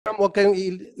Huwag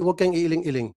kang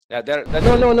iiling-iling. Yeah,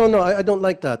 No. I don't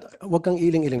like that. Huwag kang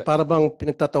iiling-iling. Para bang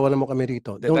pinagtatawanan mo kami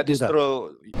rito. Don't do that.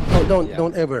 True. No,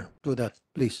 don't ever do that.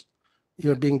 Please.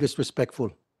 You're being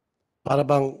disrespectful. Para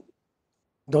bang,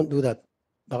 don't do that.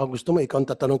 Baka gusto mo, ikaw ang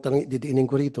tatanong-tanong, didiinin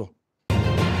ko rito.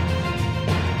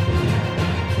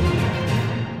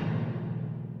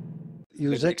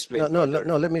 USEC? No,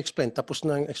 let me explain. Tapos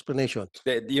na ang explanation.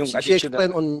 She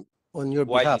explained on your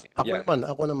behalf.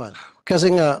 Ako naman.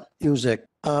 Kasi nga, USEC,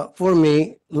 for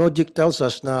me, logic tells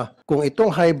us na kung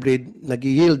itong hybrid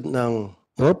nag-yield ng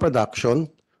more production,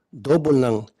 double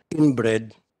ng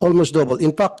inbred, almost double.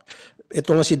 In fact,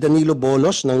 ito nga si Danilo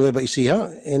Bolos ng Nueva Ecija,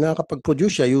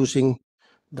 nakakapag-produce siya using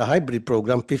the hybrid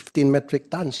program, 15 metric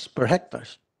tons per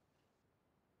hectare.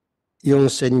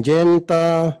 Yung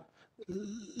Syngenta,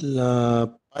 la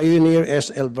Pioneer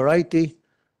SL variety,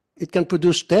 it can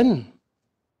produce 10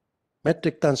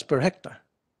 metric tons per hectare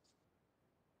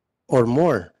or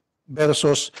more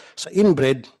versus sa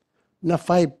inbred na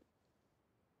 4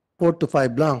 to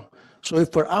 5 lang. So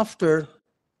if we're after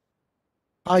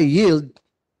high yield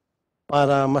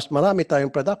para mas marami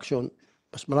tayong production,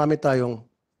 mas marami tayong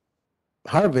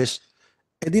harvest,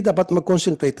 edi dapat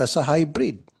mag-concentrate sa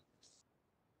hybrid.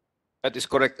 That is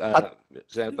correct,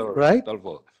 Senator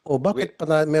Tulfo. O bakit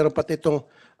meron pati itong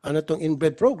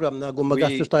inbred program na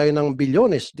gumagastos tayo ng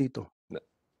bilyones dito?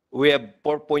 We have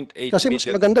 4.8 Kasi mas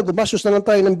maganda gumastos na lang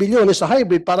tayo ng bilyones sa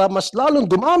hybrid para mas lalong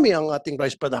dumami ang ating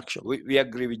rice production. We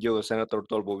agree with you, Senator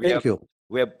Tulfo. Thank you.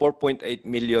 We have 4.8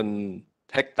 million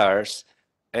hectares,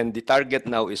 and the target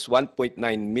now is 1.9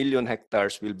 million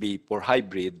hectares will be for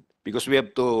hybrid because we have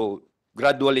to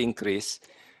gradually increase.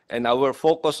 And our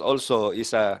focus also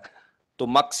is to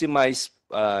maximize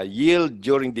yield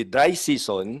during the dry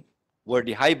season, where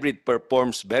the hybrid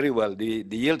performs very well. The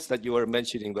yields that you were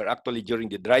mentioning were actually during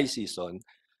the dry season.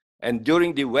 And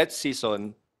during the wet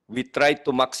season, we try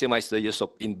to maximize the use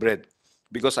of inbred.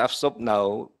 Because as of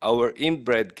now, our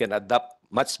inbred can adapt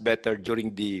much better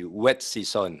during the wet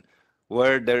season,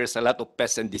 where there is a lot of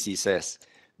pests and diseases.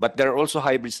 But there are also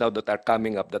hybrids now that are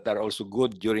coming up that are also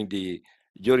good during the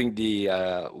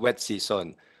wet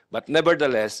season. But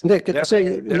nevertheless, may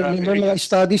mga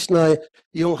studies na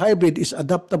yung hybrid is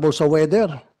adaptable sa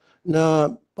weather na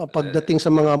pagdating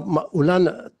sa mga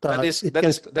ulan.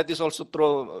 That is also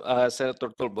true,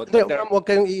 Senator Tulfo. Huwag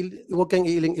kang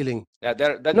iiling-iling. Yeah,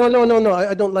 No,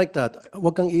 I don't like that.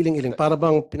 Huwag kang iiling-iling. Para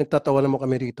bang pinagtatawanan mo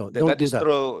kami rito. Don't do that.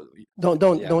 True.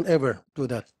 Don't ever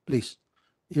do that, please.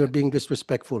 You're being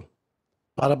disrespectful.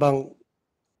 Para bang,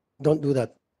 don't do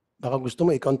that. Baka gusto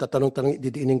mo, ikaw ang tatanong-tanong,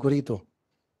 didiinin ko rito.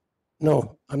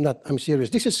 No, I'm not. I'm serious.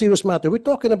 This is a serious matter. We're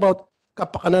talking about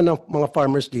kapakanan ng mga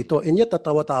farmers dito, and yet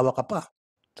tatawa-tawa ka pa.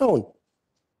 Don't.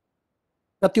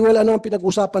 Natiwala na ang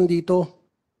pinag-usapan dito,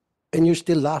 and you're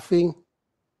still laughing.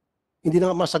 Hindi na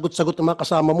masagot-sagot ng mga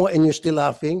kasama mo, and you're still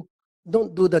laughing.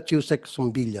 Don't do that, USEC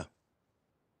Sumbilla.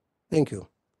 Thank you.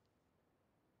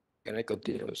 Can I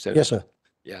continue, sir? Yes, sir.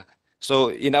 Yeah. So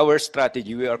in our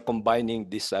strategy, we are combining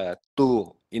these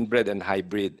two, inbred and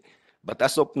hybrid. But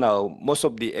as of now, most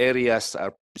of the areas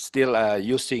are still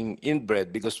using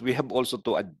inbred because we have also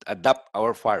to adapt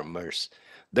our farmers.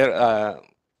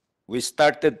 We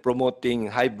started promoting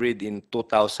hybrid in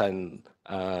 2000,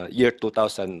 year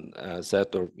 2000,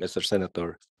 Mr.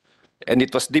 Senator. And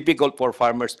it was difficult for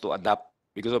farmers to adapt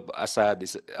because of, as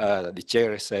the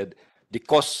chair said, the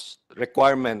cost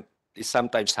requirement is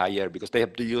sometimes higher because they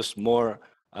have to use more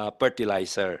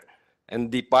fertilizer. And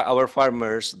our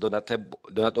farmers do not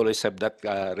always have that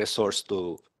resource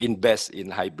to invest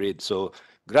in hybrid. So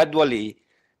gradually,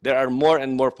 there are more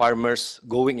and more farmers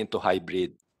going into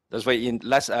hybrid. That's why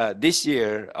this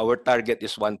year, our target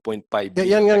is 1.5 billion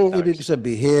Yan ang hectares. ibig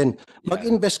sabihin.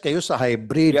 Mag-invest kayo sa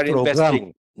hybrid We are program. investing.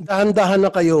 Dahan-dahan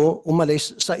na kayo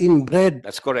umalis sa inbred.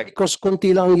 That's correct. Because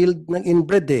konti lang ang yield ng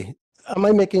inbred eh. Am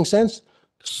I making sense?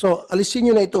 So, alisin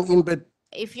nyo na itong inbred.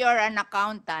 If you're an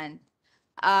accountant,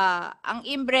 ang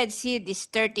inbred seed is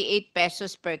 38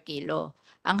 pesos per kilo.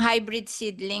 Ang hybrid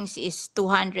seedlings is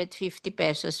 250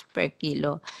 pesos per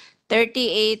kilo.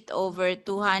 38 over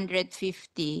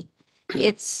 250,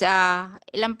 it's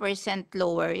ilang percent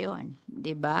lower yon,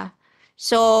 di ba?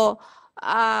 So,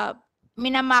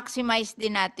 minamaximize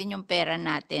din natin yung pera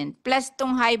natin. Plus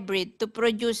tong hybrid, to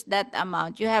produce that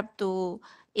amount, you have to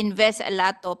invest a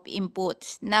lot of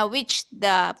inputs na which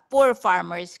the poor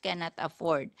farmers cannot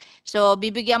afford. So,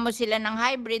 bibigyan mo sila ng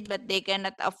hybrid but they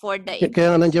cannot afford the inputs.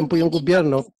 Kaya nga nandiyan po yung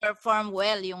gobyerno. Perform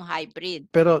well yung hybrid.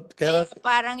 Pero kaya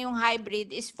parang yung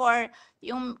hybrid is for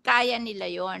yung kaya nila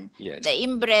yon. Yes. The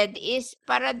inbred is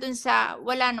para dun sa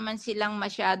wala naman silang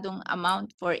masyadong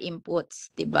amount for inputs,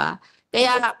 'di ba?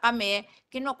 Kaya kami,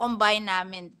 kino-combine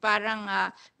namin. Parang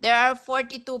there are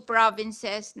 42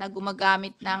 provinces na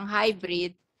gumagamit ng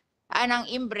hybrid, ng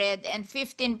inbred, and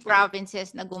 15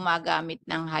 provinces na gumagamit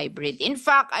ng hybrid. In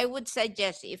fact, I would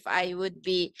suggest, if I would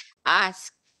be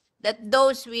asked, that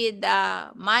those with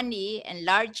money and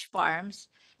large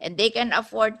farms, and they can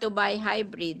afford to buy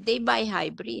hybrid, they buy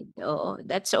hybrid. Oh,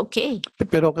 that's okay.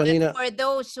 Pero But kanina, for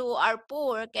those who are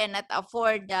poor, cannot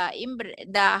afford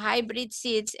the hybrid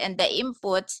seeds and the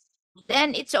inputs,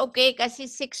 then it's okay kasi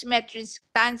 6 metric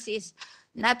tons is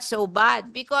not so bad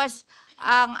because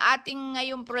ang ating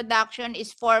ngayong production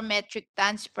is 4 metric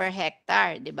tons per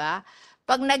hectare, di ba?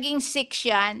 Pag naging 6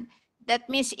 yan, that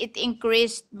means it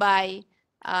increased by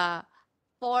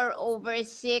 4 over 6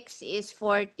 is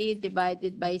 40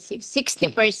 divided by 6,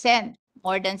 60%,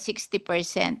 more than 60%.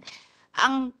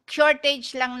 Ang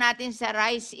shortage lang natin sa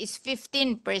rice is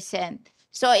 15%.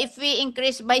 So if we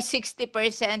increase by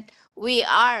 60%, we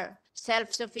are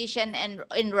self-sufficient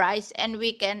in rice and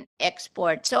we can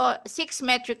export. So 6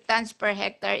 metric tons per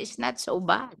hectare is not so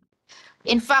bad.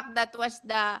 In fact, that was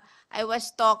I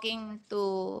was talking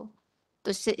to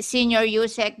Senior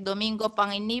USEC Domingo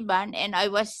Panginiban, and I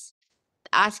was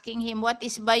asking him what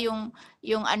is ba yung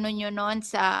ano nyo noon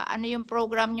sa ano yung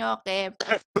program nyo kay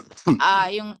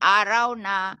yung araw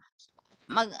na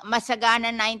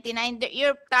masagana 99,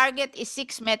 your target is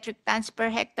 6 metric tons per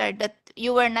hectare that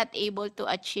you were not able to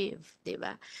achieve, di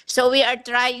ba? So we are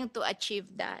trying to achieve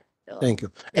that. So, thank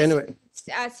you. Anyway,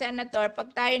 Senator,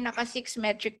 pag tayo naka 6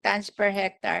 metric tons per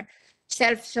hectare,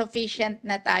 self-sufficient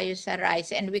na tayo sa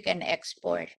rice and we can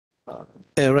export.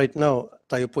 right now,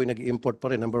 tayo po ay nag-import pa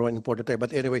rin. Number 1 importer tayo.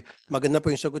 But anyway, maganda po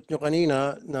yung sagot nyo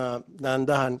kanina na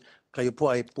naandahan, kayo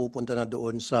po ay pupunta na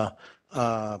doon sa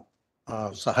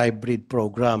hybrid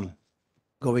program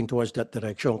going towards that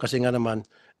direction. Kasi nga naman,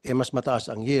 mas mataas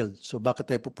ang yield. So bakit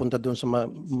tayo pupunta doon sa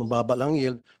mababa lang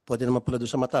yield? Pwede naman pala doon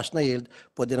sa mataas na yield.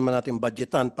 Pwede naman natin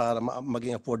budgetan para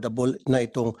maging affordable na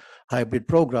itong hybrid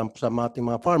program sa ating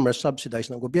mga farmers subsidized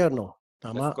ng gobyerno.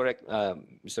 Tama? That's correct,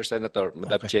 Mr. Senator,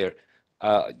 Madam Chair.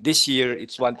 This year,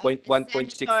 it's 1.6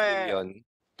 billion.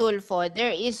 Tulfo,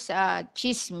 there is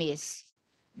chismis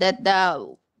that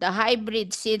the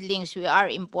hybrid seedlings we are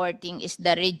importing is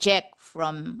the reject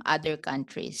from other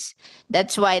countries.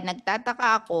 That's why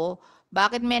nagtataka ako,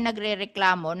 bakit may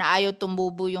nagrereklamo na ayaw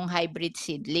tumbubo yung hybrid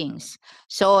seedlings.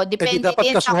 So depende dapat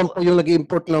din sa kasuhan po yung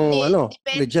nag-import ng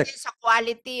depende reject. din sa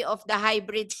quality of the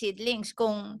hybrid seedlings.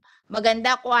 Kung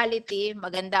maganda quality,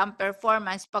 maganda ang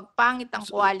performance, pag pangit ang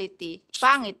quality,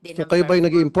 pangit din So ang kayo ba yung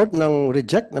performance. nag-import ng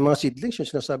reject ng mga seedlings yung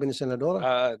sinasabi ni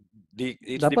Senadora?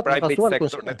 It's Dapat the private nakasuhan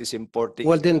kung sector that is importing.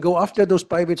 Well, then go after those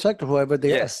private sector, whoever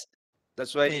they Yes,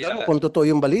 that's why are. Kung totoo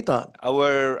yung balita.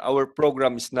 our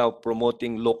program is now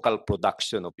promoting local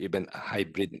production of even a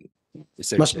hybrid.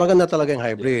 Mas maganda talaga yung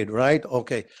hybrid, right?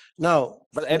 Okay. Now,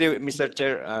 But anyway, Mr.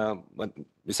 Chair,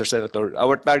 Mr. Senator,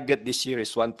 our target this year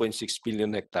is 1.6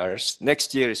 billion hectares.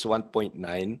 Next year is 1.9.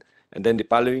 And then the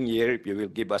following year, if you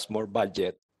will give us more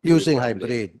budget. we will using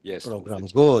probably- hybrid Yes, program.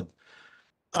 Mr. Chair. Good.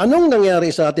 Anong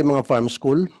nangyari sa ating mga farm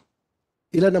school?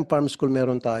 Ilan ang farm school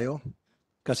meron tayo?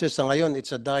 Kasi sa ngayon,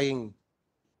 it's a dying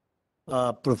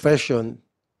profession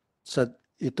sa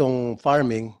itong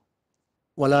farming.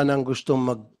 Wala nang gustong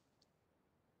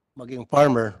maging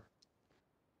farmer.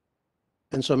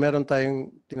 And so meron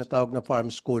tayong tinatawag na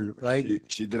farm school, right?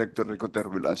 Si Director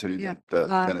Ricoter will answer you Yeah. that,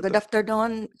 Good Senator.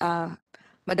 afternoon,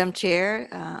 Madam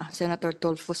Chair, Senator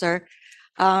Tulfo, sir.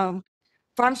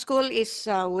 Farm School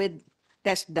is with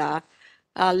TESDA.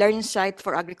 Learning Site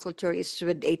for Agriculture is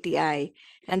with ATI.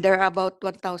 And there are about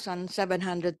 1,700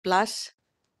 plus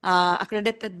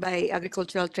accredited by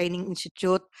Agricultural Training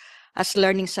Institute as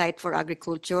Learning Site for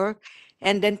Agriculture.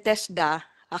 And then TESDA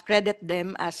accredit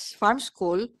them as Farm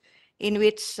School, in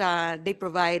which they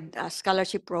provide a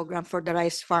scholarship program for the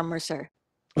rice farmers, sir.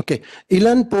 Okay.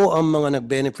 Ilan po ang mga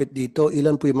nag-benefit dito?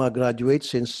 Ilan po yung mga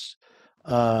graduates since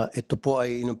ito po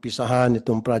ay inumpisahan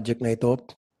itong project na ito?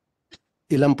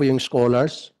 Ilan po yung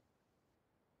scholars?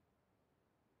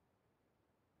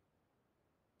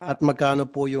 At magkano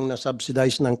po yung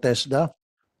na-subsidize ng TESDA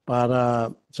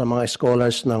para sa mga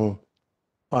scholars ng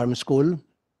farm school?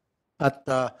 At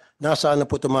nasaan na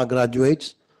po itong mga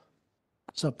graduates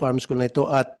sa farm school na ito?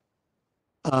 At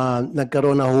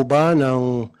nagkaroon na ho ba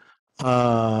ng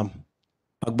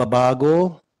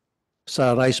pagbabago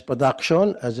sa rice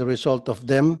production as a result of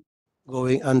them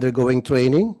undergoing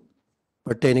training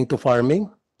pertaining to farming?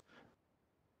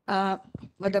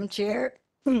 Madam Chair,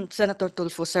 Senator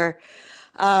Tulfo, sir,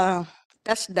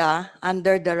 TESDA,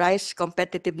 under the Rice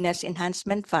Competitiveness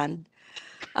Enhancement Fund,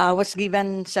 was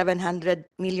given 700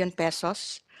 million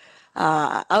pesos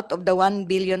out of the 1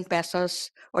 billion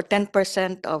pesos or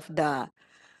 10% of the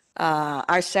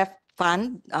RCEF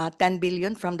fund, 10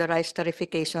 billion from the rice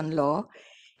tarification law,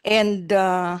 and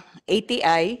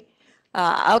ATI,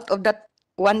 out of that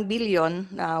 1 billion,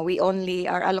 we only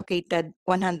are allocated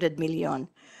 100 million,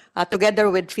 together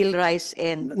with PhilRice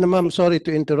and Ma'am, sorry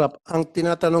to interrupt. Ang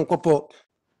tinatanong ko po,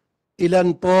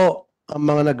 ilan po ang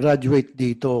mga nag-graduate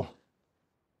dito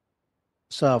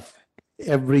sa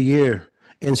every year?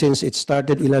 And since it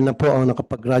started, ilan na po ang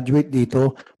nakapag-graduate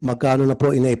dito? Magkano na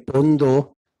po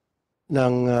inaipondo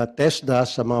ng TESDA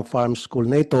sa mga farm school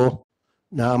na ito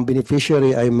na ang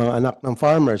beneficiary ay mga anak ng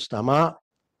farmers, tama?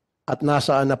 At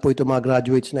nasaan na po ito mga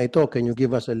graduates na ito? Can you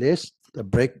give us a list, a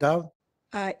breakdown?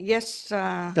 yes,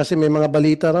 Kasi may mga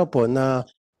balita raw po na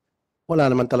wala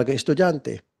naman talaga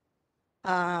estudyante.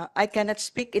 I cannot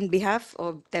speak in behalf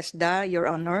of TESDA, Your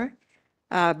Honor,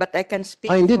 but I can speak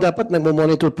Hindi, for- dapat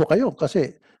nagmo-monitor po kayo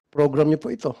kasi program niyo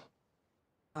po ito.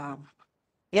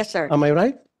 yes, sir. Am I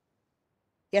right?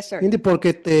 Yes, sir. Hindi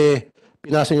porket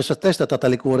pinasa niyo sa test at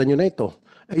tatalikuran niyo na ito.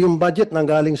 Yung budget nang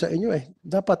galing sa inyo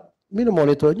dapat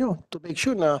minomonitor niyo to make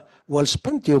sure na well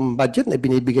spent yung budget na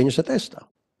binibigay niyo sa test.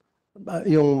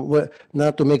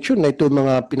 To make sure na ito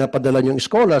mga pinapadala niyong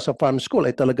scholar sa farm school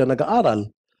ay talaga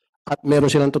nag-aaral at meron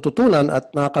silang tututunan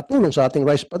at nakakatulong sa ating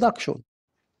rice production.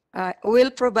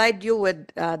 We'll provide you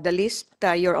with the list,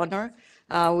 Your Honor.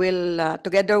 We'll,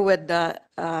 together with the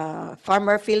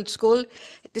Farmer Field School,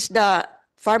 it is the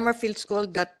Farmer Field School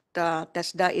that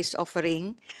TESDA is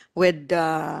offering with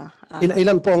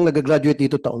Ilan po ang nag-graduate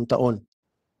dito taon-taon?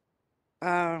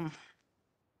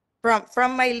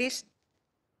 from my list,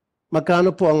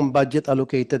 Magkano po ang budget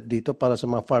allocated dito para sa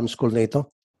mga farm school na ito,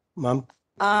 ma'am?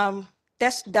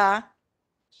 TESDA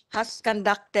has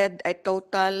conducted a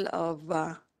total of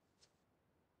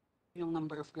Yung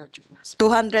number of graduates.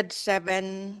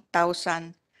 207,059.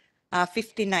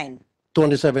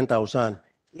 27,000.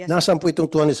 Yes. Nasaan po itong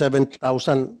 27,000,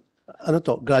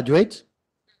 graduates?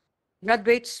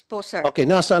 Graduates po, sir. Okay,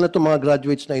 nasaan na itong mga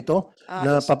graduates na ito? Uh,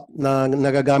 Na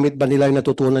nagagamit ba nila yung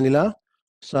natutunan nila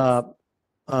sa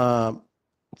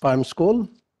farm school?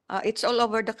 It's all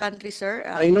over the country, sir.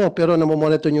 I know, pero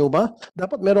namomonitor nyo ba?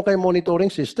 Dapat meron kayong monitoring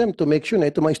system to make sure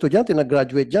na itong mga estudyante na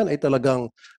graduate dyan ay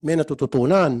talagang may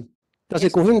natututunan. Kasi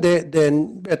Yes. kung hindi,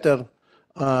 then better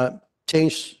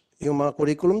change yung mga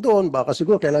curriculum doon. Baka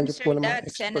siguro kailangan nyo po ng mga That,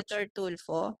 experts. Senator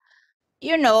Tulfo,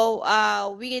 you know,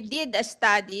 we did a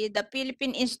study, the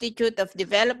Philippine Institute of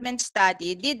Development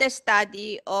Study did a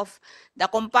study of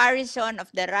the comparison of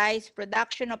the rice,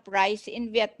 production of rice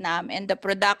in Vietnam and the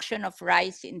production of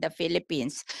rice in the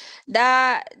Philippines.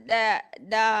 The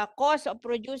cost of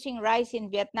producing rice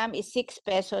in Vietnam is 6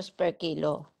 pesos per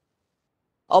kilo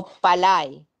of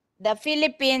palay. The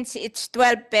Philippines, it's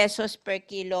 12 pesos per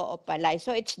kilo of palay.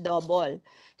 So it's double.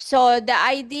 So the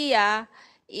idea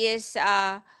is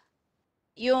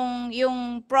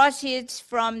yung proceeds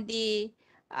from the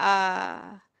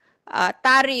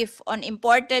tariff on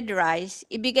imported rice,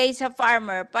 ibigay sa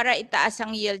farmer para itaas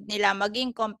ang yield nila,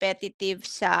 maging competitive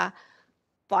sa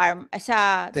Thank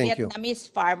you. Vietnamese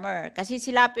farmer kasi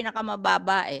sila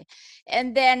pinakamababa eh.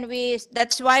 And then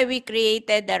that's why we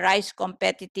created the Rice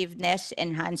Competitiveness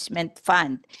Enhancement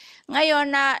Fund.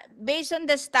 Ngayon na based on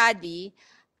the study,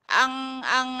 ang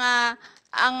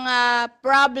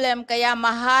problem kaya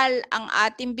mahal ang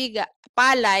ating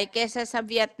palay kaysa sa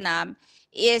Vietnam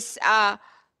is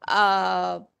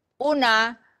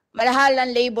una, mahal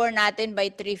ang labor natin by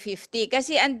 350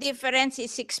 kasi ang difference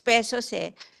is 6 pesos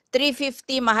eh.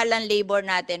 350 mahal ang labor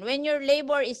natin. When your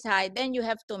labor is high, then you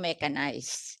have to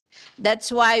mechanize.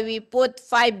 That's why we put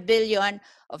 5 billion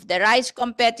of the Rice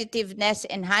Competitiveness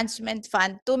Enhancement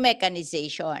Fund to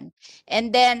mechanization.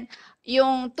 And then,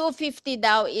 yung 250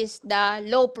 daw is the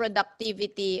low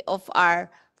productivity of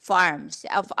our farms,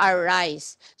 of our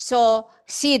rice. So,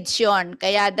 seeds yun.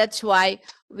 Kaya that's why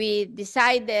we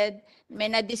decided may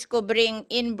na-discovering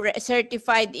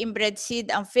certified inbred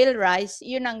seed ang PhilRice,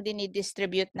 yun ang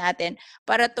dinidistribute natin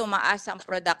para tumaas ang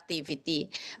productivity.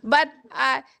 But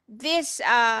this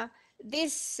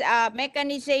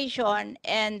mechanization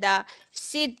and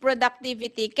seed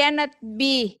productivity cannot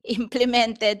be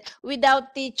implemented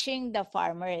without teaching the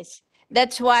farmers.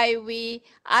 That's why we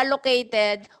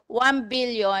allocated 1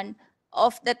 billion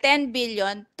of the 10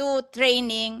 billion to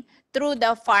training through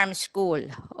the farm school.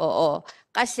 Oo.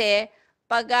 Kasi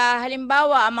pag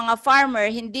halimbawa ang mga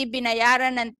farmer hindi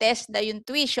binayaran ng TESDA yung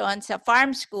tuition sa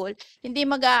farm school, hindi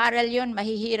mag-aaral yun,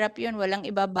 mahihirap yun, walang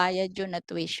ibabayad yun na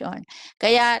tuition.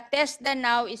 Kaya TESDA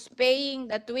now is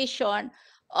paying the tuition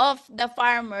of the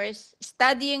farmers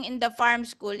studying in the farm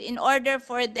school in order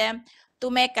for them to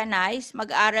mechanize,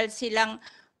 mag-aral silang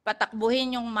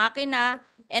patakbuhin yung makina,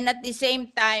 and at the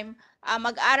same time,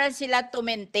 mag-aral sila to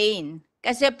maintain.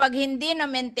 Kasi pag hindi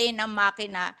na-maintain ang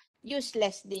makina,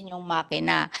 useless din yung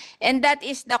makina. And that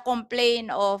is the complaint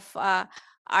of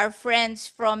our friends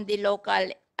from the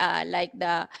local, like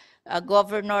the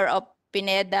governor of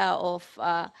Pineda of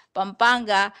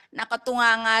Pampanga,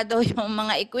 nakatunga nga daw yung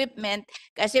mga equipment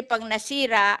kasi pag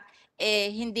nasira,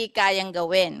 hindi kayang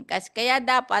gawin. Kaya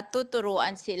dapat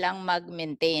tuturuan silang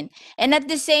mag-maintain. And at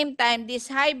the same time, these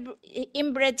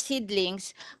inbred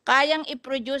seedlings, kayang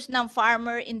i-produce ng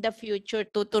farmer in the future,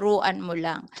 tuturuan mo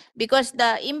lang. Because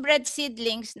the inbred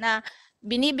seedlings na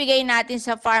binibigay natin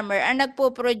sa farmer, ang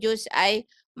nagpo-produce ay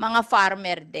mga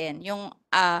farmer din, yung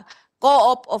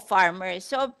co-op of farmers.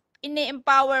 So,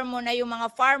 ini-empower mo na yung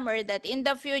mga farmer that in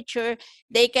the future,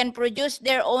 they can produce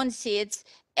their own seeds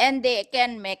and they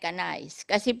can mechanize.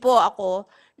 Kasi po ako,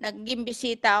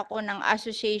 nag-imbisita ako ng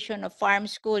Association of Farm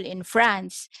School in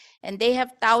France, and they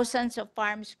have thousands of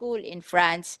farm school in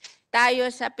France.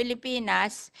 Tayo sa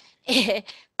Pilipinas,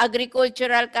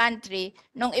 agricultural country,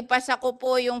 nung ipasa ko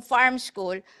po yung farm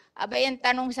school, abay ang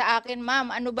tanong sa akin,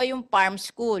 ma'am, ano ba yung farm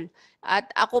school?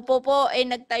 At ako po ay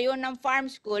nagtayo ng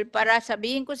farm school para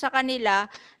sabihin ko sa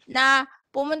kanila na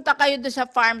pumunta kayo doon sa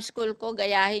farm school ko,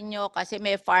 gayahin nyo kasi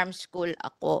may farm school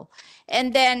ako.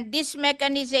 And then this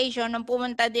mechanization, nung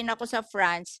pumunta din ako sa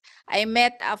France, I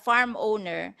met a farm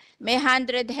owner, may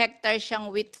 100 hectares siyang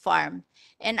wheat farm.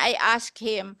 And I asked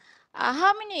him,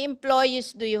 how many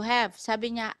employees do you have?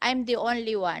 Sabi niya, I'm the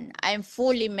only one. I'm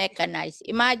fully mechanized.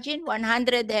 Imagine,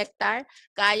 100 hectare,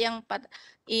 kayang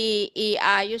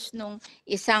iayos nung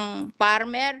isang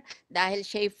farmer dahil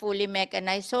siya fully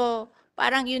mechanized. So,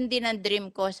 parang yun din ang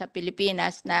dream ko sa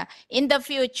Pilipinas na in the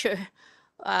future,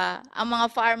 ang mga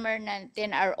farmer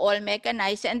natin are all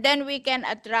mechanized, and then we can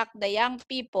attract the young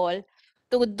people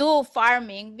to do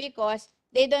farming because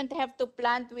they don't have to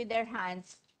plant with their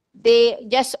hands. They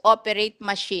just operate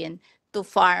machine to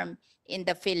farm in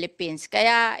the Philippines.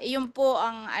 Kaya yun po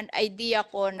ang idea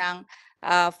ko ng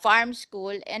farm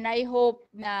school, and I hope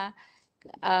na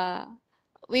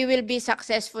we will be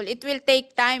successful. It will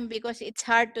take time because it's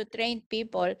hard to train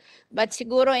people, but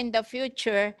siguro in the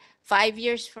future, 5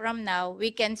 years from now,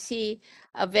 we can see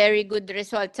a very good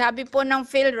result. Sabi po ng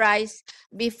PhilRice,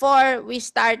 before we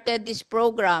started this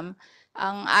program,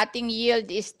 ang ating yield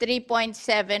is 3.7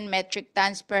 metric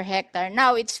tons per hectare.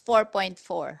 Now it's 4.4.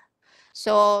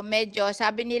 So medyo,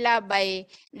 sabi nila by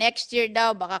next year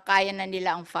daw, baka kaya na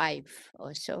nila ang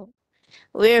 5. So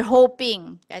we're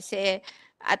hoping kasi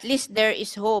at least there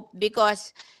is hope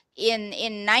because in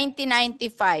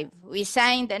 1995, we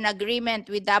signed an agreement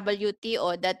with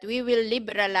WTO that we will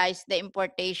liberalize the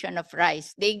importation of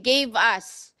rice. They gave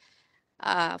us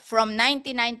from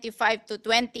 1995 to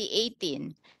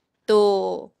 2018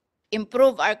 to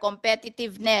improve our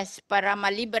competitiveness para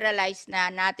ma-liberalize na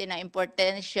natin ang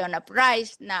importation of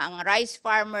rice, na ang rice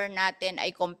farmer natin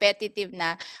ay competitive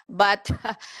na. But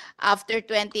after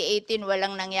 2018,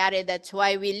 walang nangyari. That's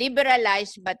why we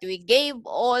liberalized, but we gave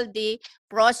all the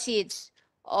proceeds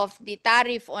of the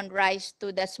tariff on rice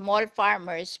to the small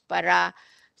farmers para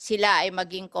sila ay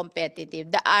maging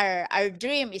competitive. Our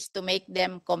dream is to make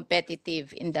them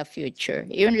competitive in the future.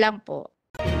 Yun lang po.